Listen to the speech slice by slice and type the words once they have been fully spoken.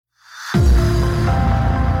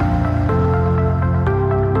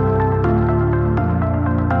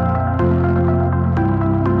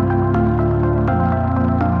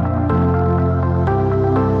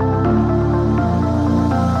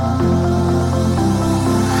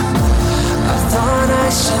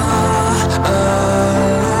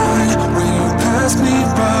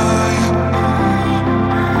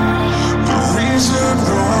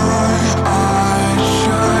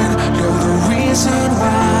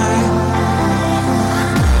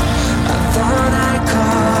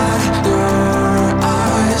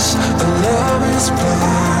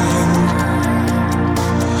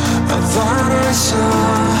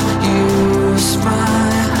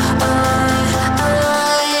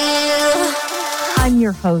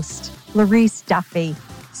host, Larice Duffy,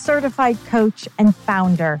 certified coach and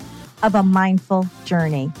founder of A Mindful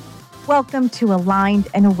Journey. Welcome to Aligned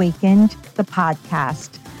and Awakened, the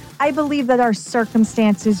podcast. I believe that our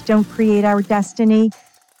circumstances don't create our destiny,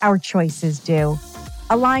 our choices do.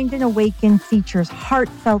 Aligned and Awakened features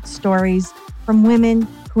heartfelt stories from women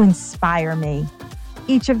who inspire me.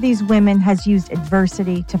 Each of these women has used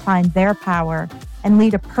adversity to find their power and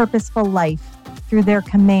lead a purposeful life through their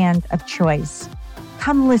command of choice.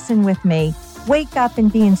 Come listen with me. Wake up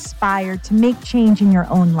and be inspired to make change in your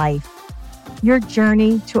own life. Your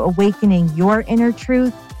journey to awakening your inner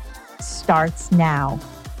truth starts now.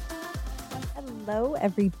 Hello,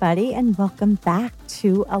 everybody, and welcome back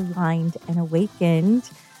to Aligned and Awakened.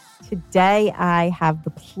 Today, I have the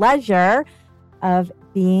pleasure of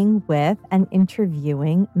being with and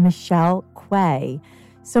interviewing Michelle Quay.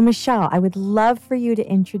 So, Michelle, I would love for you to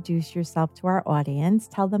introduce yourself to our audience.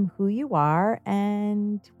 Tell them who you are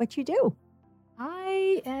and what you do.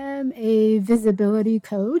 I am a visibility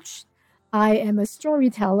coach. I am a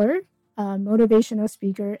storyteller, a motivational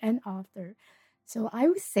speaker, and author. So I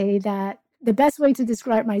would say that the best way to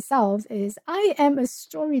describe myself is I am a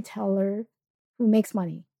storyteller who makes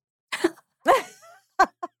money.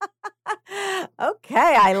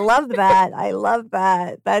 Okay, I love that. I love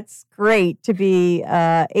that. That's great to be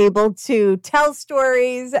able to tell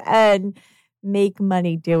stories and make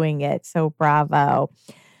money doing it. So bravo.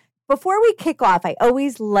 Before we kick off, I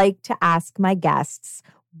always like to ask my guests,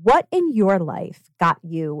 what in your life got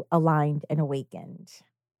you aligned and awakened?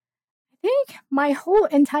 I think my whole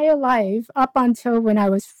entire life, up until when I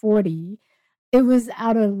was 40, it was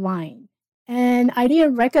out of line. And I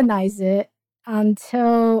didn't recognize it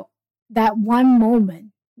until that one moment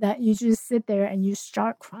that you just sit there and you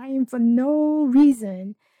start crying for no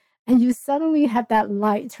reason. And you suddenly have that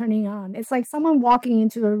light turning on. It's like someone walking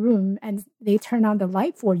into a room and they turn on the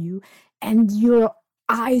light for you, and your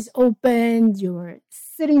eyes open, you're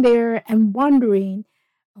sitting there and wondering,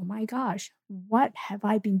 oh my gosh, what have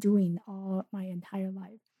I been doing all my entire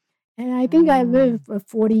life? And I think I lived for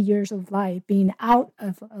 40 years of life being out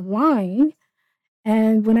of a line.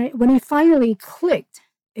 And when it finally clicked,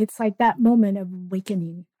 it's like that moment of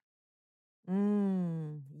awakening.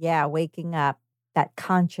 Yeah, waking up, that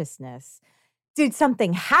consciousness. Did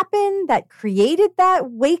something happen that created that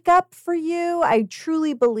wake up for you? I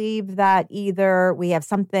truly believe that either we have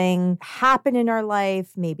something happen in our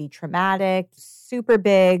life, maybe traumatic, super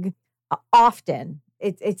big. Often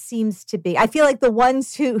it seems to be. I feel like the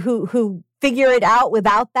ones who figure it out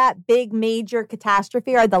without that big major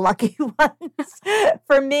catastrophe are the lucky ones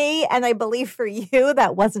for me. And I believe for you,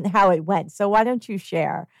 that wasn't how it went. So why don't you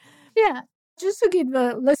share? Yeah. Just to give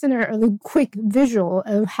the listener a little quick visual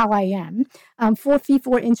of how I am, I'm 4 feet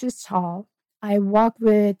 4 inches tall. I walk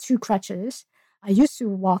with 2 crutches. I used to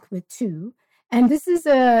walk with 2. And this is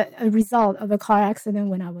a result of a car accident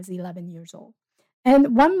when I was 11 years old.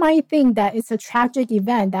 And one might think that it's a tragic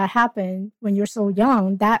event that happened when you're so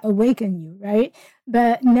young that awakened you, right?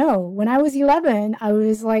 But no, when I was 11, I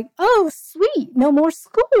was like, oh, sweet, no more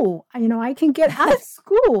school. I can get out of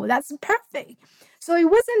school. That's perfect. So it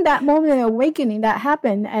wasn't that moment of awakening that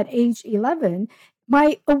happened at age 11.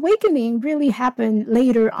 My awakening really happened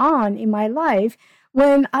later on in my life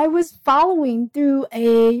when I was following through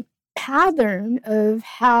a pattern of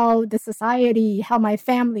how the society, how my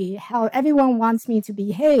family, how everyone wants me to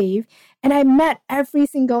behave. And I met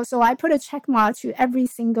so I put a check mark to every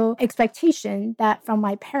single expectation that from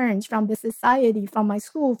my parents, from the society, from my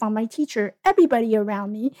school, from my teacher, everybody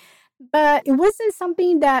around me. But it wasn't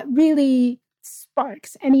something that really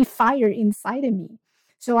sparks any fire inside of me.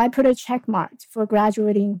 So I put a check mark for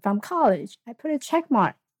graduating from college. I put a check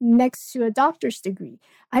mark next to a doctor's degree.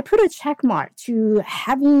 I put a check mark to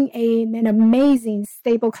having an amazing,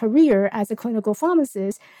 stable career as a clinical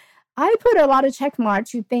pharmacist. I put a lot of check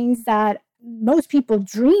marks to things that most people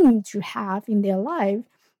dream to have in their life,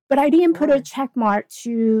 but I didn't put a check mark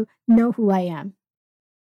to know who I am.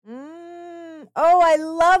 Oh, I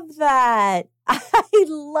love that. I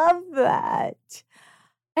love that.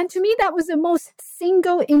 And to me, that was the most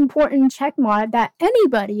single important check mark that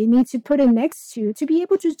anybody needs to put it next to be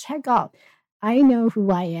able to check out. I know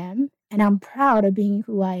who I am, and I'm proud of being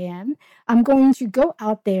who I am. I'm going to go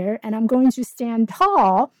out there and I'm going to stand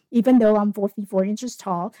tall, even though I'm 4 feet 4 inches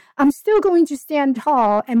tall. I'm still going to stand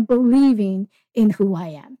tall and believing in who I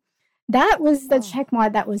am. That was the check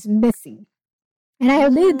mark that was missing. And I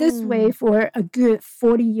lived this way Mm. for a good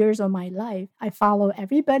 40 years of my life. I follow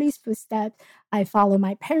everybody's footsteps. I follow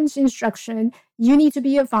my parents' instruction. You need to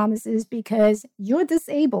be a pharmacist because you're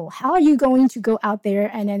disabled. How are you going to go out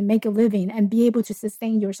there and then make a living and be able to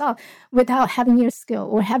sustain yourself without having a skill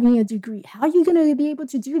or having a degree? How are you going to be able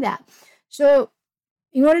to do that? So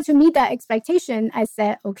in order to meet that expectation, I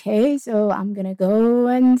said, okay, so I'm going to go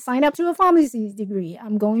and sign up to a pharmacy degree.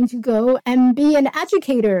 I'm going to go and be an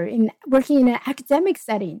educator in working in an academic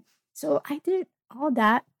setting. So I did all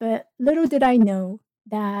that, but little did I know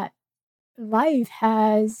that life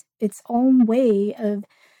has its own way of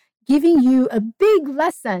giving you a big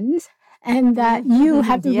lessons and that you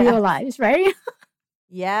have to Yes. realize, right?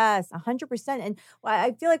 Yes, 100%. And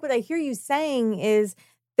I feel like what I hear you saying is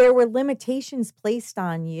there were limitations placed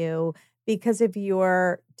on you because of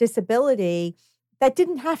your disability that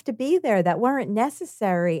didn't have to be there, that weren't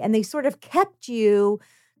necessary. And they sort of kept you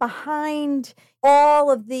behind all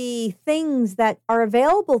of the things that are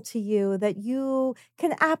available to you that you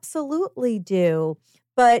can absolutely do.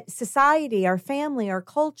 But society, our family, our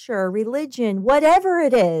culture, religion, whatever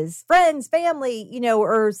it is, friends, family,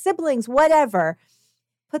 or siblings, whatever,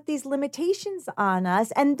 put these limitations on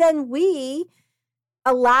us. And then we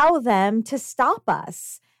allow them to stop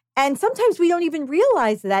us. And sometimes we don't even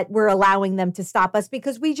realize that we're allowing them to stop us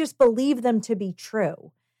because we just believe them to be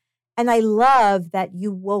true. And I love that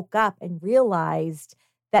you woke up and realized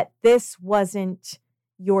that this wasn't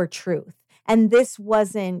your truth and this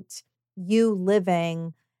wasn't you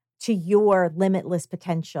living to your limitless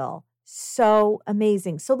potential. So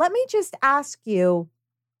amazing. So let me just ask you,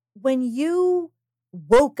 when you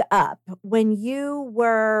woke up, when you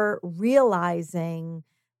were realizing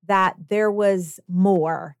that there was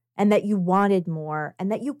more and that you wanted more and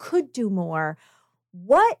that you could do more,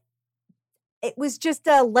 what, it was just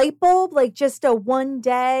a light bulb, like just a one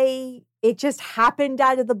day, it just happened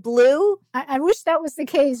out of the blue? I wish that was the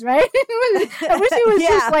case, right? I wish it was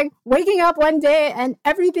just Yeah, like waking up one day and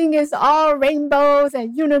everything is all rainbows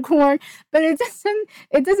and unicorn, but it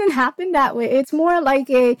doesn't happen that way. It's more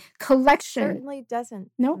like a collection. certainly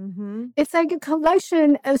doesn't. No, Mm-hmm. it's like a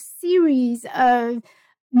collection, a series of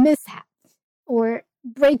mishaps or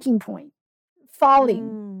breaking point,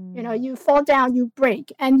 falling. Mm. You fall down, you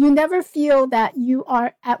break, and you never feel that you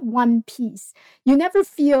are at one piece. You never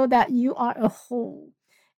feel that you are a whole.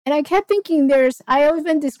 And I kept thinking I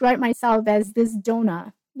often describe myself as this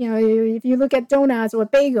donut. If you look at donuts or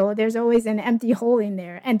bagel, there's always an empty hole in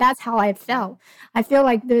there. And that's how I Yeah. felt. I feel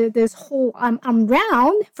like this hole, I'm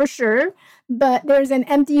round for sure, but there's an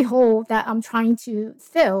empty hole that I'm trying to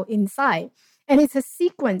fill inside. And it's a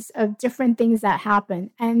sequence of different things that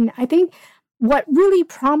happen. And I think what really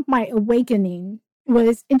prompted my awakening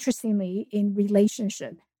was, interestingly, in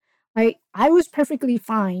relationship. Like, I was perfectly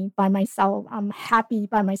fine by myself. I'm happy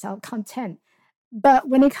by myself, content. But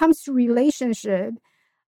when it comes to relationship,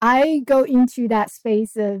 I go into that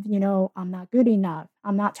space of, I'm not good enough.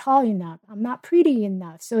 I'm not tall enough. I'm not pretty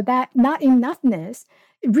enough. So that not enoughness,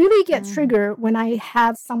 it really gets Mm. triggered when I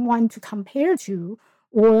have someone to compare to,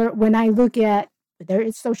 or when I look at whether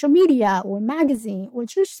it's social media or magazine or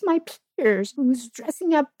just my peers who's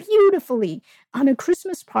dressing up beautifully on a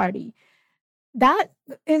Christmas party. That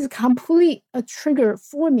is complete a trigger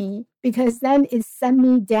for me because then it sent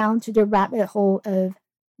me down to the rabbit hole of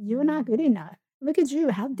you're not good enough. Look at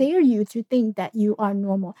you. How Mm. dare you to think that you are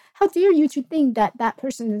normal? How dare you to think that that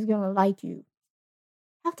person is going to like you?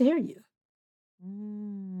 How dare you?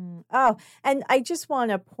 Mm. Oh, and I just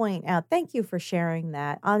want to point out, thank you for sharing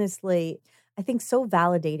that. Honestly, I think so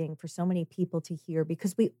validating for so many people to hear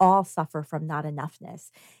because we all suffer from not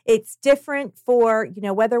enoughness. It's different for,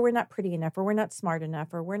 whether we're not pretty enough or we're not smart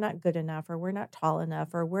enough or we're not good enough or we're not tall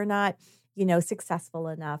enough or we're not, successful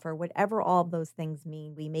enough or whatever all of those things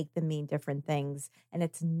mean. We make them mean different things and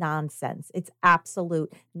it's nonsense. It's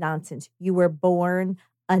absolute nonsense. You were born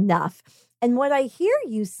enough. And what I hear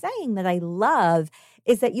you saying that I love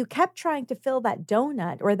is that you kept trying to fill that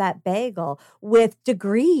donut or that bagel with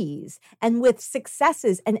degrees and with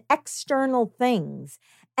successes and external things.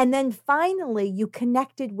 And then finally you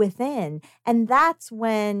connected within. And that's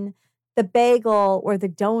when the bagel or the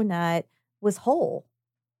donut was whole.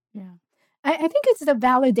 Yeah. I think it's the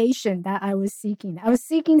validation that I was seeking. I was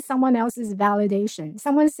seeking someone else's validation.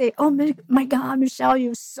 Someone say, "Oh my God, Michelle,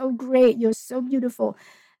 you're so great. You're so beautiful."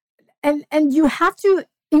 And you have to,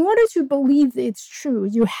 in order to believe it's true,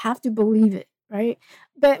 you have to believe it, right?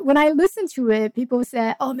 But when I listen to it, people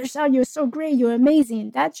say, "Oh, Michelle, you're so great, you're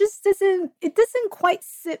amazing." That just doesn't quite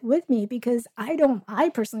sit with me because I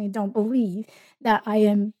personally don't believe that I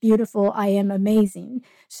am beautiful, I am amazing.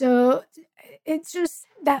 So it's just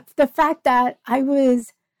that the fact that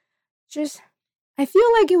just I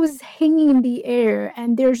feel like it was hanging in the air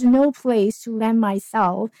and there's no place to land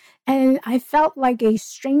myself. And I felt like a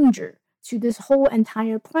stranger to this whole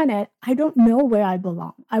entire planet. I don't know where I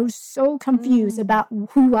belong. I was so confused Mm. about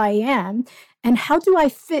who I am and how do I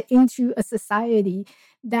fit into a society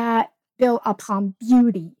that built upon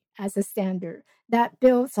beauty as a standard, that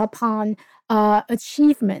builds upon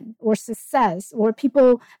achievement or success, or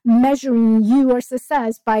people measuring your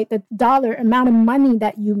success by the dollar amount of money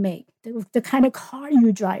that you make, the kind of car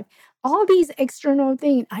you drive, all these external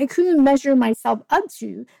things I couldn't measure myself up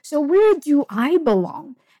to. So where do I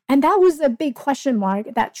belong? And that was a big question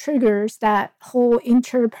mark that triggers that whole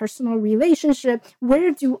interpersonal relationship.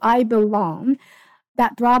 Where do I belong?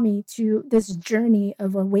 That brought me to this journey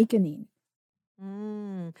of awakening.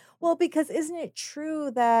 Mm. Well, because isn't it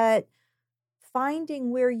true that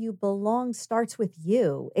finding where you belong starts with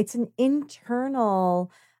you? It's an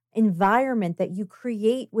internal environment that you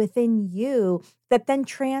create within you that then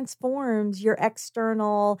transforms your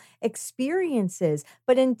external experiences.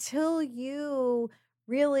 But until you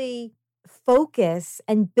really focus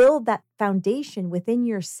and build that foundation within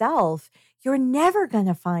yourself, you're never going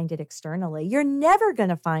to find it externally. You're never going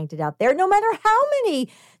to find it out there, no matter how many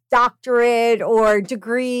doctorate or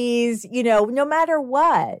degrees, no matter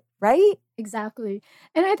what, right? Exactly.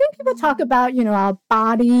 And I think people talk about, our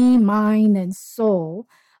body, mind, and soul.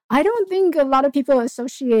 I don't think a lot of people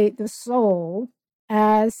associate the soul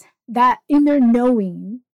as that inner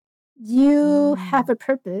knowing. You have Mm. a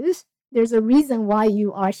purpose. There's a reason why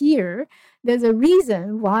you are here. There's a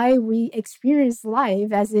reason why we experience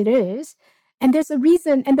life as it is. And there's a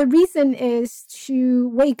reason, and the reason is to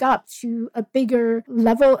wake up to a bigger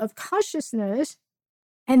level of consciousness,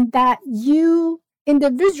 and that you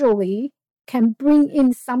individually can bring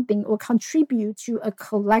in something or contribute to a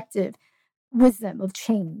collective wisdom of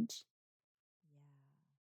change.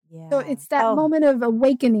 Yeah. So Yeah. it's that Oh, moment of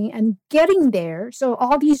awakening and getting there. So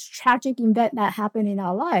all these tragic events that happen in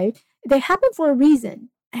our life, they happen for a reason.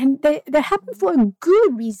 And they happen mhm. for a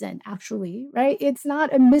good reason, actually, right? It's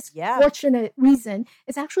not a Yeah. misfortunate reason.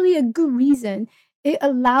 It's actually a good reason. It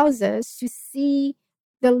allows us to see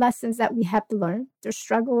the lessons that we have to learn, the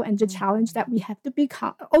struggle and the challenge that Mhm. we have to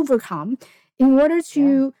overcome in order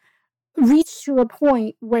Yeah. to reach to a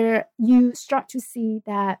point where you start to see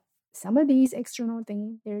that some of these external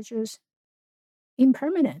things, they're just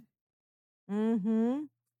impermanent. Mhm.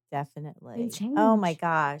 They Definitely. Oh my change.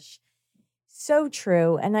 gosh. So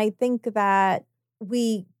true. And I think that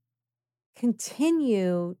we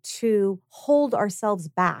continue to hold ourselves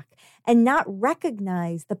back and not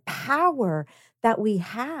recognize the power that we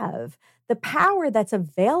have, the power that's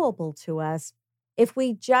available to us if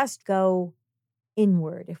we just go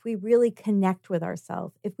inward, if we really connect with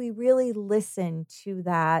ourselves, if we really listen to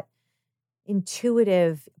that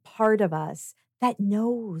intuitive part of us that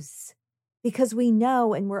knows, because we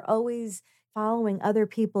know and we're always following other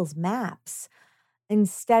people's maps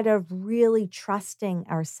instead of really trusting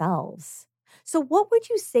ourselves. So, what would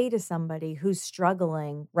you say to somebody who's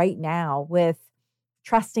struggling right now with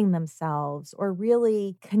trusting themselves or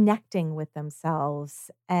really connecting with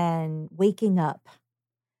themselves and waking up?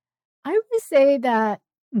 I would say that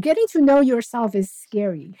getting to know yourself is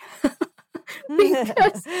scary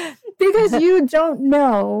because because you don't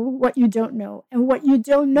know what you don't know, and what you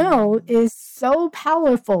don't know Mm, is so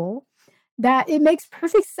powerful that it makes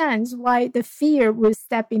perfect sense why the fear would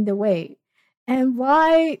step in the way and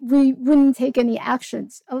why we wouldn't take any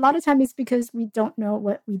actions. A lot of time it's because we don't know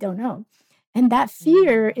what we don't know. And that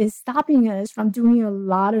fear mm, is stopping us from doing a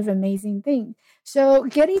lot of amazing things. So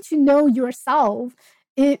getting to know yourself,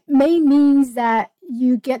 it may means that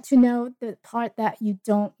you get to know the part that you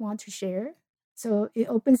don't want to share. So it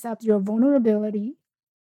opens up your vulnerability.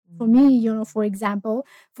 For me, mm. for example,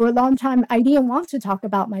 for a long time, I didn't want to talk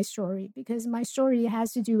about my story because my story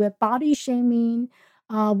has to do with body shaming,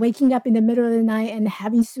 waking up in the middle of the night and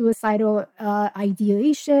having suicidal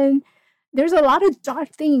ideation. There's a lot of dark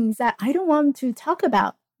things that I don't want to talk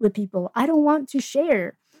about with people. I don't want to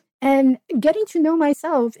share. And getting to know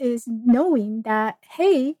myself is knowing that,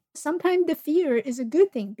 hey, sometimes the fear is a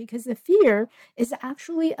good thing because the fear is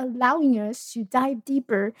actually allowing us to dive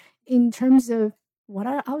deeper in terms of what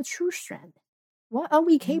are our true strengths? What are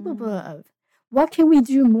we capable Mm. of? What can we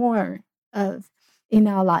do more of in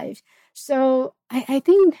our life? So I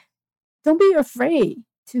think don't be afraid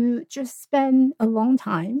to just spend a long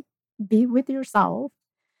time, be with yourself,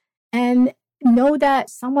 and know that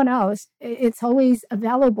someone else, it's always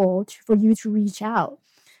available for you to reach out.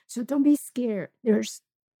 So don't be scared. There's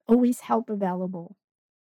always help available.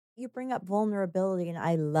 You bring up vulnerability, and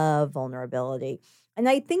I love vulnerability. And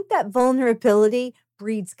I think that vulnerability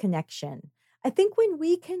breeds connection. I think when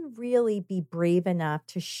we can really be brave enough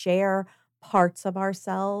to share parts of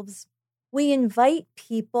ourselves, we invite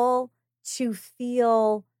people to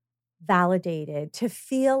feel validated, to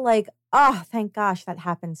feel like, oh, thank gosh that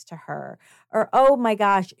happens to her, or oh my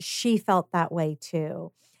gosh, she felt that way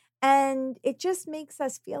too. And it just makes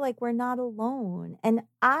us feel like we're not alone. And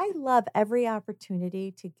I love every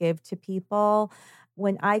opportunity to give to people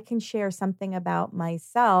when I can share something about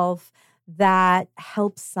myself that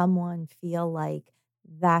helps someone feel like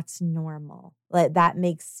that's normal. Like that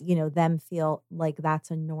makes, them feel like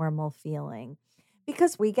that's a normal feeling.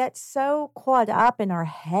 Because we get so caught up in our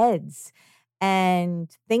heads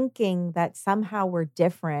and thinking that somehow we're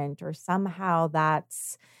different or somehow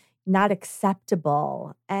that's not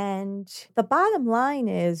acceptable. And the bottom line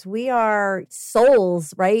is we are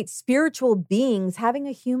souls, right? Spiritual beings having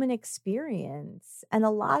a human experience. And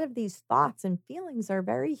a lot of these thoughts and feelings are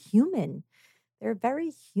very human. They're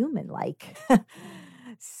very human like.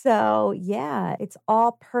 So, yeah, it's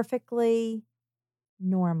all perfectly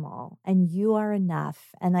normal and you are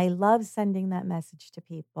enough. And I love sending that message to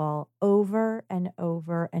people over and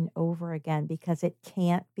over and over again because it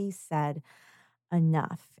can't be said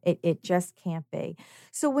enough. It just can't be.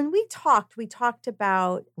 So when we talked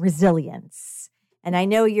about resilience. And I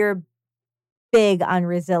know you're big on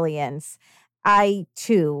resilience. I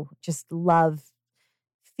too just love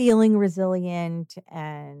feeling resilient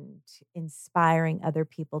and inspiring other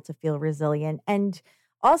people to feel resilient and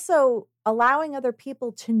also allowing other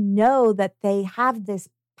people to know that they have this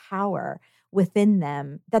power within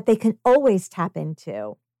them that they can always tap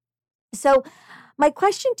into. So, my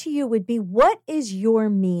question to you would be what is your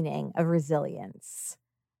meaning of resilience?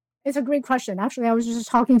 It's a great question. Actually, I was just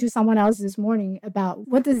talking to someone else this morning about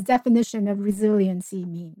what this definition of resiliency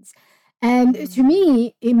means. And to Mm,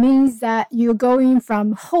 me, it means that you're going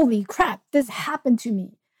from, holy crap, this happened to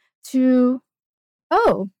me, to,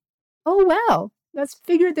 oh, oh, well, let's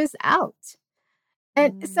figure this out.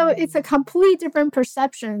 And so it's a mm, complete different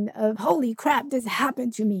perception of, holy crap, this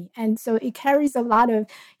happened to me. And so it carries a lot of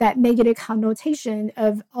that negative connotation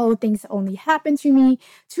of, oh, things only happen to me,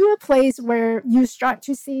 to a place where you start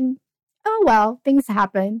to see, oh, well, things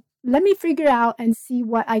happen. Let me figure out and see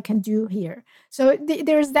what I can do here. So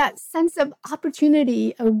there's that sense of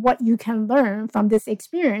opportunity of what you can learn from this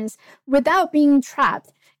experience without being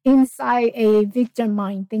trapped inside a victim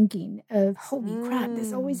mind thinking of, holy crap,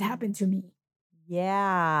 this always mm. happened to me.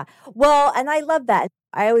 Yeah. Well, and I love that.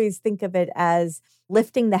 I always think of it as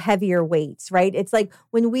lifting the heavier weights, right? It's like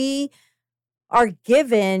when we are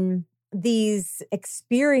given these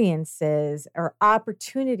experiences or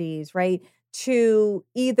opportunities, right, to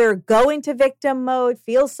either go into victim mode,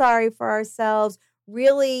 feel sorry for ourselves,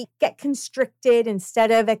 really get constricted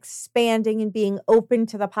instead of expanding and being open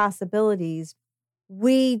to the possibilities,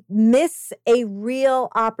 we miss a real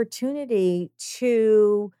opportunity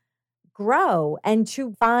to grow and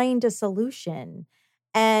to find a solution.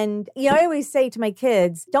 And, I always say to my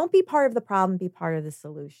kids, don't be part of the problem, be part of the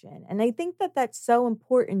solution. And I think that that's so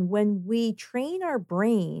important when we train our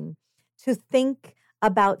brain to think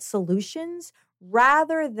about solutions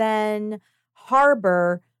rather than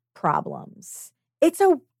harbor problems. It's a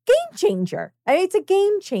game changer. I mean, it's a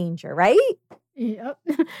game changer, right? Yep.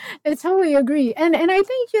 I totally agree. And I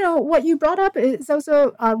think, what you brought up is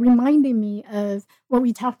also reminding me of what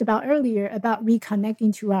we talked about earlier about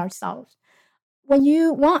reconnecting to ourselves. When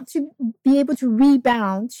you want to be able to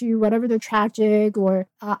rebound to whatever the tragic or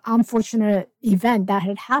unfortunate event that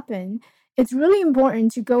had happened, it's really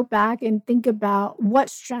important to go back and think about what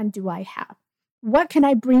strength do I have? What can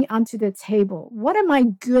I bring onto the table? What am I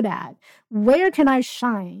good at? Where can I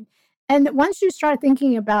shine? And once you start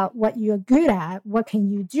thinking about what you're good at, what can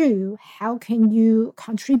you do? How can you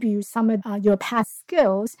contribute some of your past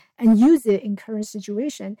skills and use it in current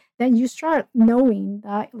situation? Then you start knowing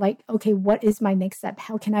that, like, okay, what is my next step?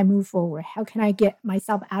 How can I move forward? How can I get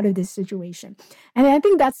myself out of this situation? And I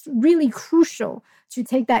think that's really crucial to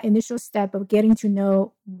take that initial step of getting to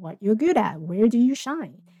know what you're good at. Where do you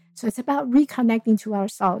shine? So it's about reconnecting to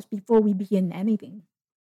ourselves before we begin anything.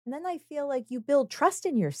 And then I feel like you build trust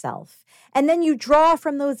in yourself. And then you draw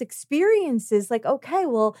from those experiences like, okay,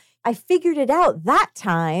 well, I figured it out that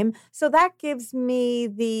time. So that gives me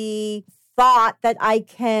the thought that I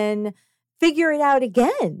can figure it out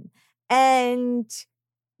again. And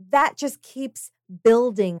that just keeps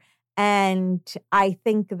building. And I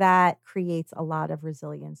think that creates a lot of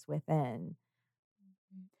resilience within.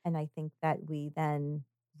 And I think that we then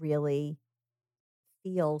really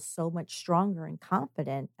feel so much stronger and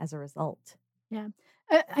confident as a result. Yeah.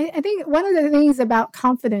 I think one of the things about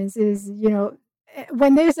confidence is,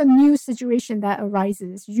 when there's a new situation that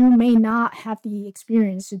arises, you may not have the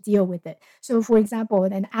experience to deal with it. So, for example,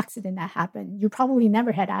 an accident that happened, you probably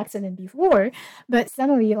never had accident before, but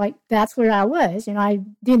suddenly, like, that's where I was. I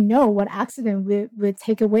didn't know what accident would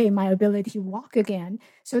take away my ability to walk again.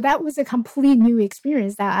 So that was a complete new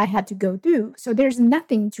experience that I had to go through. So there's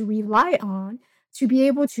nothing to rely on to be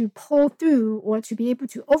able to pull through or to be able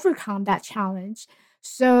to overcome that challenge.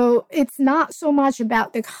 So it's not so much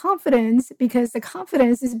about the confidence, because the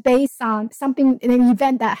confidence is based on something in an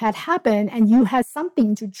event that had happened and you had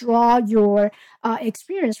something to draw your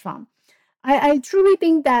experience from. I truly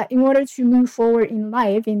think that in order to move forward in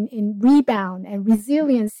life, in rebound and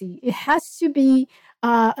resiliency, it has to be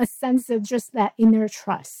a sense of just that inner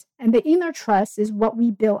trust. And the inner trust is what we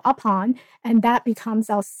build upon, and that becomes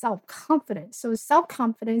our self-confidence. So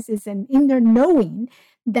self-confidence is an inner knowing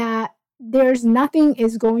that there's nothing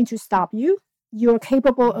is going to stop you. You're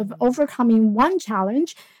capable of overcoming one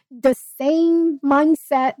challenge, the same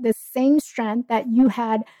mindset, the same strength that you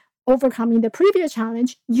had overcoming the previous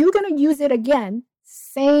challenge, you're going to use it again.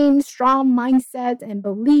 Same strong mindset and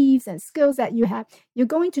beliefs and skills that you have. You're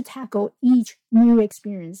going to tackle each new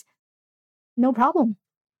experience. No problem.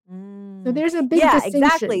 So there's a big distinction.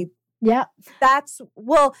 Exactly. Yeah.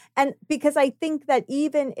 And because I think that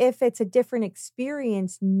even if it's a different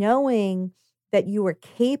experience, knowing that you were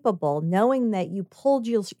capable, knowing that you pulled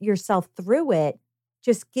yourself through it,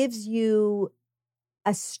 just gives you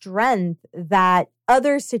a strength that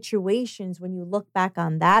other situations, when you look back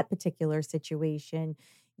on that particular situation,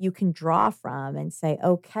 you can draw from and say,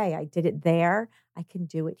 okay, I did it there, I can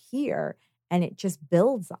do it here. And it just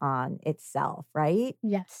builds on itself, right?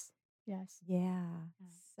 Yes. Yeah.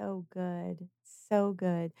 So good. So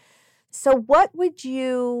good. So what would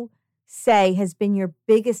you say has been your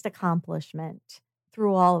biggest accomplishment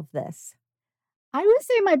through all of this? I would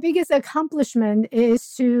say my biggest accomplishment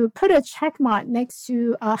is to put a check mark next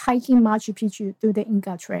to hiking Machu Picchu through the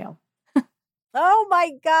Inca Trail. Oh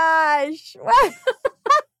my gosh. A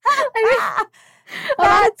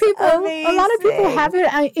lot of people have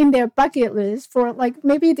it in their bucket list for like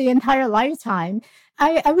maybe the entire lifetime.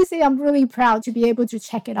 I would say I'm really proud to be able to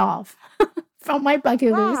check it off from my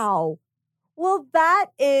bucket list. Wow. Well, that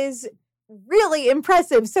is really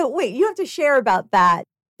impressive. So wait, you have to share about that.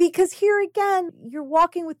 Because here again, you're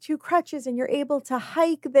walking with two crutches and you're able to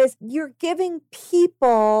hike this. You're giving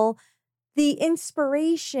people the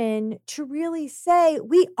inspiration to really say,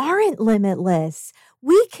 we aren't limitless.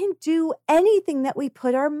 We can do anything that we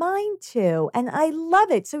put our mind to. And I love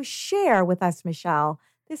it. So share with us, Michelle.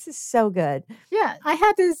 This is so good. Yeah, I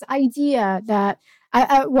had this idea that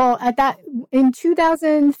in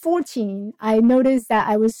 2014, I noticed that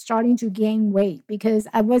I was starting to gain weight because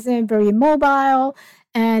I wasn't very mobile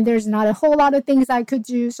and there's not a whole lot of things I could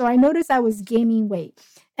do. So I noticed I was gaining weight.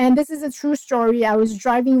 And this is a true story. I was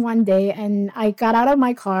driving one day and I got out of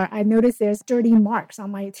my car. I noticed there's dirty marks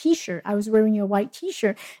on my t-shirt. I was wearing a white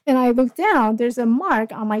t-shirt and I looked down, there's a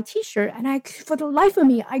mark on my t-shirt. And for the life of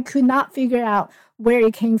me, I could not figure out where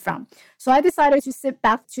it came from. So I decided to sit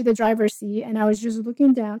back to the driver's seat and I was just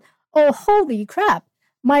looking down. Oh, holy crap.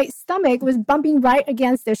 My stomach was bumping right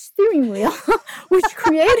against the steering wheel, which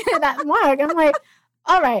created that mark. I'm like,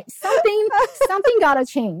 all right, something gotta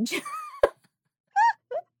change.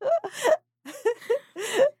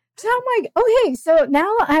 So I'm like, okay, so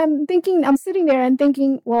now I'm sitting there and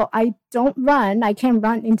thinking, well, I don't run. I can't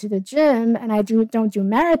run into the gym and I don't do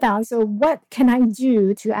marathons. So what can I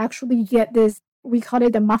do to actually get this? We call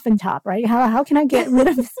it the muffin top, right? How can I get rid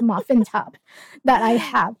of this muffin top that I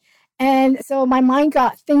have? And so my mind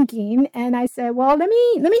got thinking and I said, well, let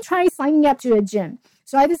me try signing up to a gym.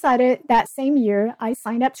 So I decided that same year I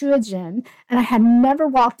signed up to a gym and I had never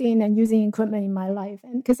walked in and using equipment in my life.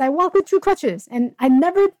 And because I walk with two crutches and I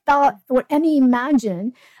never thought or any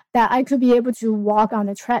imagined that I could be able to walk on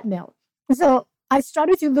a treadmill. So I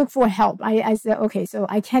started to look for help. I said, okay, so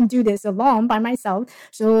I can't do this alone by myself.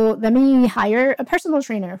 So let me hire a personal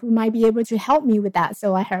trainer who might be able to help me with that.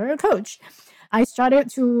 So I hired a coach. I started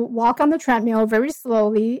to walk on the treadmill very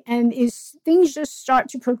slowly and things just start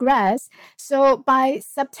to progress. So by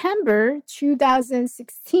September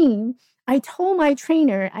 2016, I told my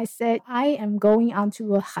trainer, I said, I am going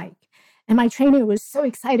onto a hike. And my trainer was so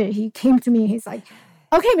excited. He came to me. He's like,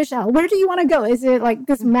 okay, Michelle, where do you want to go? Is it like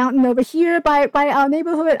this mountain over here by our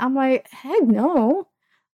neighborhood? I'm like, heck no.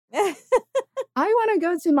 I want to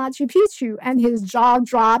go to Machu Picchu. And his jaw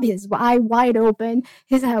dropped, his eye wide open.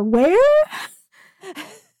 He said, where?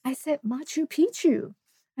 I said, Machu Picchu.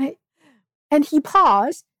 And he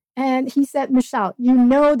paused And he said, Michelle, you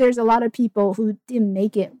know, there's a lot of people who didn't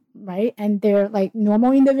make it, right? And they're like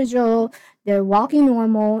normal individual, they're walking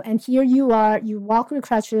normal. And here you are, you walk with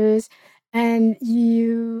crutches, and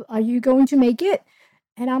are you going to make it?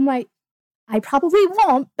 And I'm like, I probably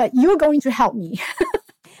won't, but you're going to help me.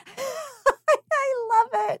 I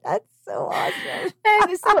love it. That's so awesome.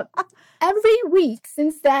 And so every week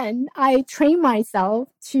since then, I train myself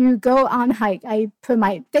to go on hike. I put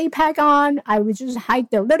my day pack on. I would just hike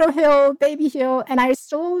the little hill, baby hill, and I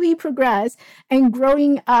slowly progress and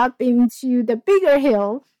growing up into the bigger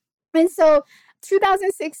hill. And so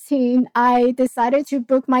 2016, I decided to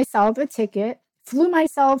book myself a ticket, flew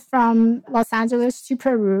myself from Los Angeles to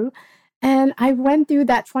Peru, and I went through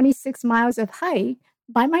that 26 miles of hike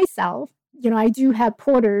by myself. You know, I do have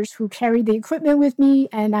porters who carry the equipment with me,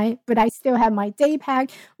 but I still have my day pack,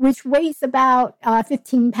 which weighs about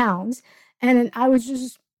 15 pounds. And I was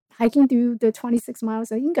just hiking through the 26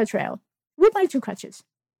 miles of Inca Trail with my 2 crutches.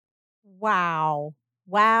 Wow.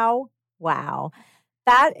 Wow. Wow.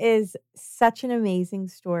 That is such an amazing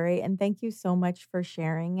story. And thank you so much for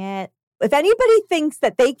sharing it. If anybody thinks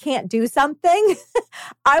that they can't do something,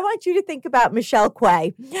 I want you to think about Michelle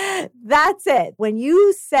Quay. That's it. When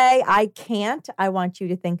you say I can't, I want you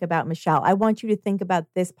to think about Michelle. I want you to think about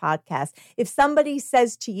this podcast. If somebody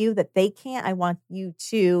says to you that they can't, I want you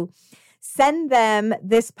to send them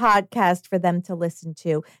this podcast for them to listen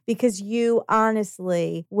to, because you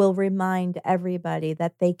honestly will remind everybody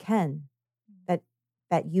that they can,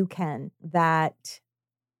 that you can, that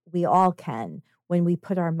we all can, when we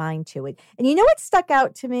put our mind to it. And you know what stuck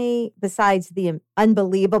out to me besides the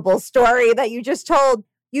unbelievable story that you just told?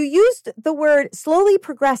 You used the word slowly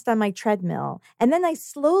progressed on my treadmill, and then I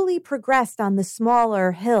slowly progressed on the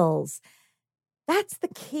smaller hills. That's the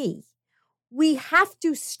key. We have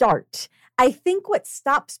to start. I think what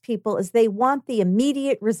stops people is they want the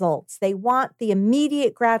immediate results. They want the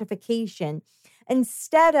immediate gratification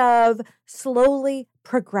instead of slowly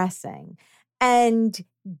progressing and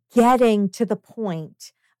getting to the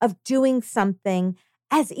point of doing something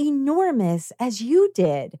as enormous as you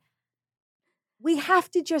did. We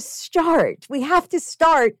have to just start. We have to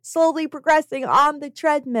start slowly progressing on the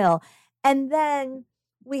treadmill. And then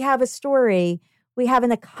we have a story. We have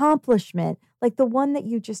an accomplishment like the one that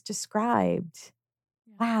you just described.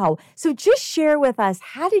 Wow. So just share with us,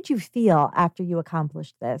 how did you feel after you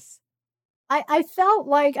accomplished this? I felt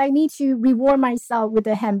like I need to reward myself with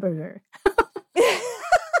a hamburger.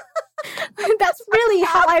 That's really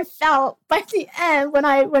how I felt by the end when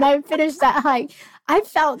I finished that hike. I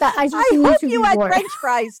felt that I just need to you reward. had French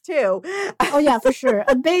fries too. Oh yeah, for sure.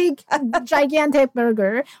 A big, gigantic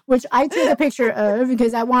burger, which I took a picture of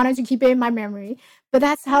because I wanted to keep it in my memory. But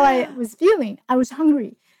that's how I was feeling. I was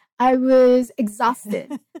hungry. I was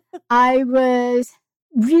exhausted. I was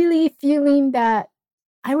really feeling that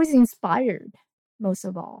I was inspired, most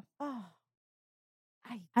of all. Oh,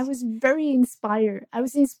 I was very inspired. I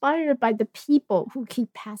was inspired by the people who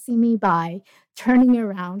keep passing me by, turning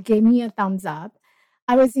around, gave me a thumbs up.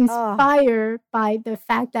 I was inspired by the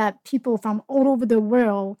fact that people from all over the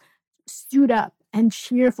world stood up and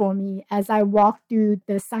cheered for me as I walked through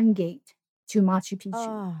the Sun Gate to Machu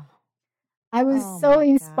Picchu. I was so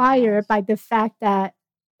inspired by the fact that,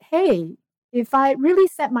 hey, if I really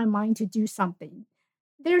set my mind to do something,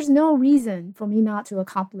 there's no reason for me not to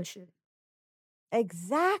accomplish it.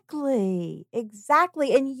 Exactly.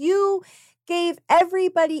 And you gave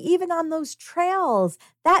everybody, even on those trails,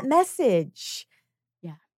 that message.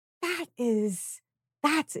 Yeah.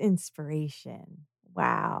 That's inspiration.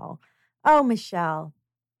 Wow. Oh, Michelle,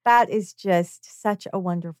 that is just such a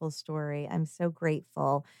wonderful story. I'm so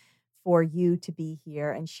grateful for you to be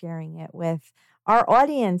here and sharing it with our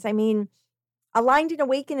audience. I mean, Aligned and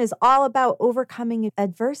Awaken is all about overcoming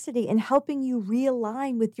adversity and helping you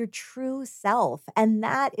realign with your true self. And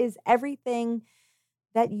that is everything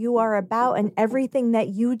that you are about and everything that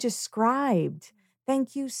you described.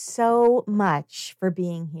 Thank you so much for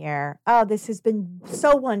being here. Oh, this has been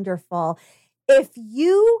so wonderful. If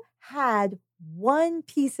you had one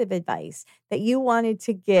piece of advice that you wanted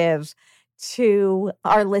to give to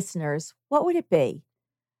our listeners, what would it be?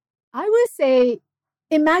 I would say,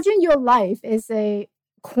 imagine your life is a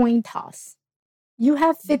coin toss. You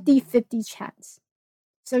have 50-50 chance.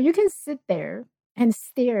 So you can sit there and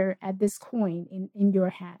stare at this coin in your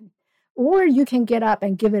hand, or you can get up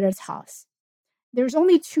and give it a toss. There's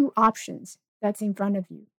only 2 options that's in front of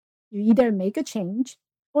you. You either make a change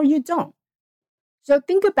or you don't. So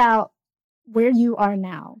think about where you are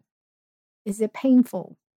now. Is it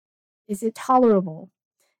painful? Is it tolerable?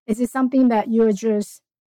 Is it something that you're just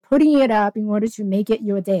putting it up in order to make it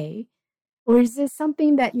your day? Or is it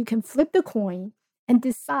something that you can flip the coin and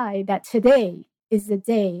decide that today is the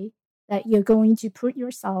day that you're going to put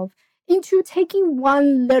yourself into taking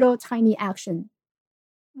one little tiny action,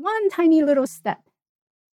 one tiny little step?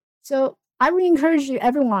 So I would encourage you,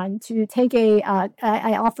 everyone, to take I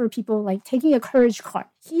offer people like taking a courage card.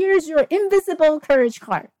 Here's your invisible courage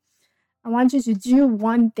card. I want you to do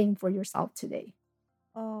one thing for yourself today.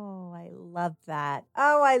 Oh, I love that.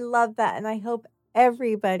 Oh, I love that. And I hope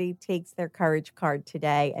everybody takes their courage card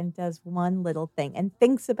today and does one little thing and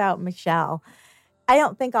thinks about Michelle. I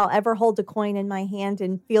don't think I'll ever hold a coin in my hand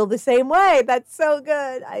and feel the same way. That's so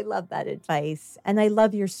good. I love that advice. And I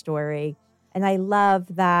love your story. And I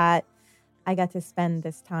love that I got to spend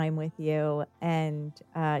this time with you and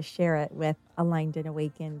share it with Aligned and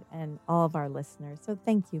Awakened and all of our listeners. So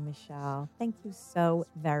thank you, Michelle. Thank you so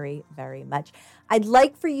very, very much. I'd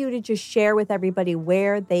like for you to just share with everybody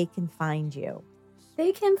where they can find you.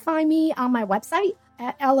 They can find me on my website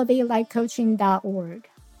at elevatelifecoaching.org.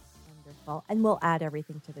 Wonderful. And we'll add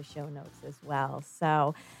everything to the show notes as well.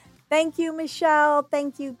 So thank you, Michelle.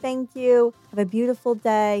 Thank you. Thank you. Have a beautiful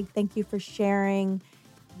day. Thank you for sharing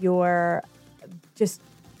your just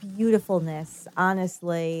beautifulness.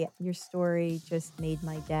 Honestly, your story just made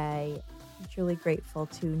my day. I'm truly grateful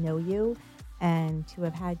to know you and to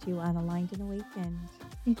have had you on Aligned and Awakened.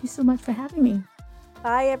 Thank you so much for having me.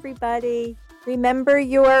 Bye, everybody. Remember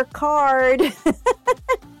your card.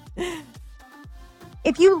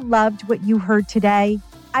 If you loved what you heard today,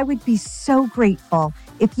 I would be so grateful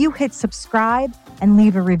if you hit subscribe and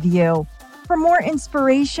leave a review. For more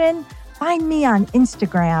inspiration, find me on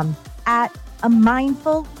Instagram at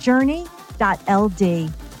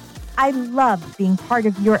amindfuljourney.ld. I love being part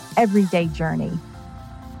of your everyday journey.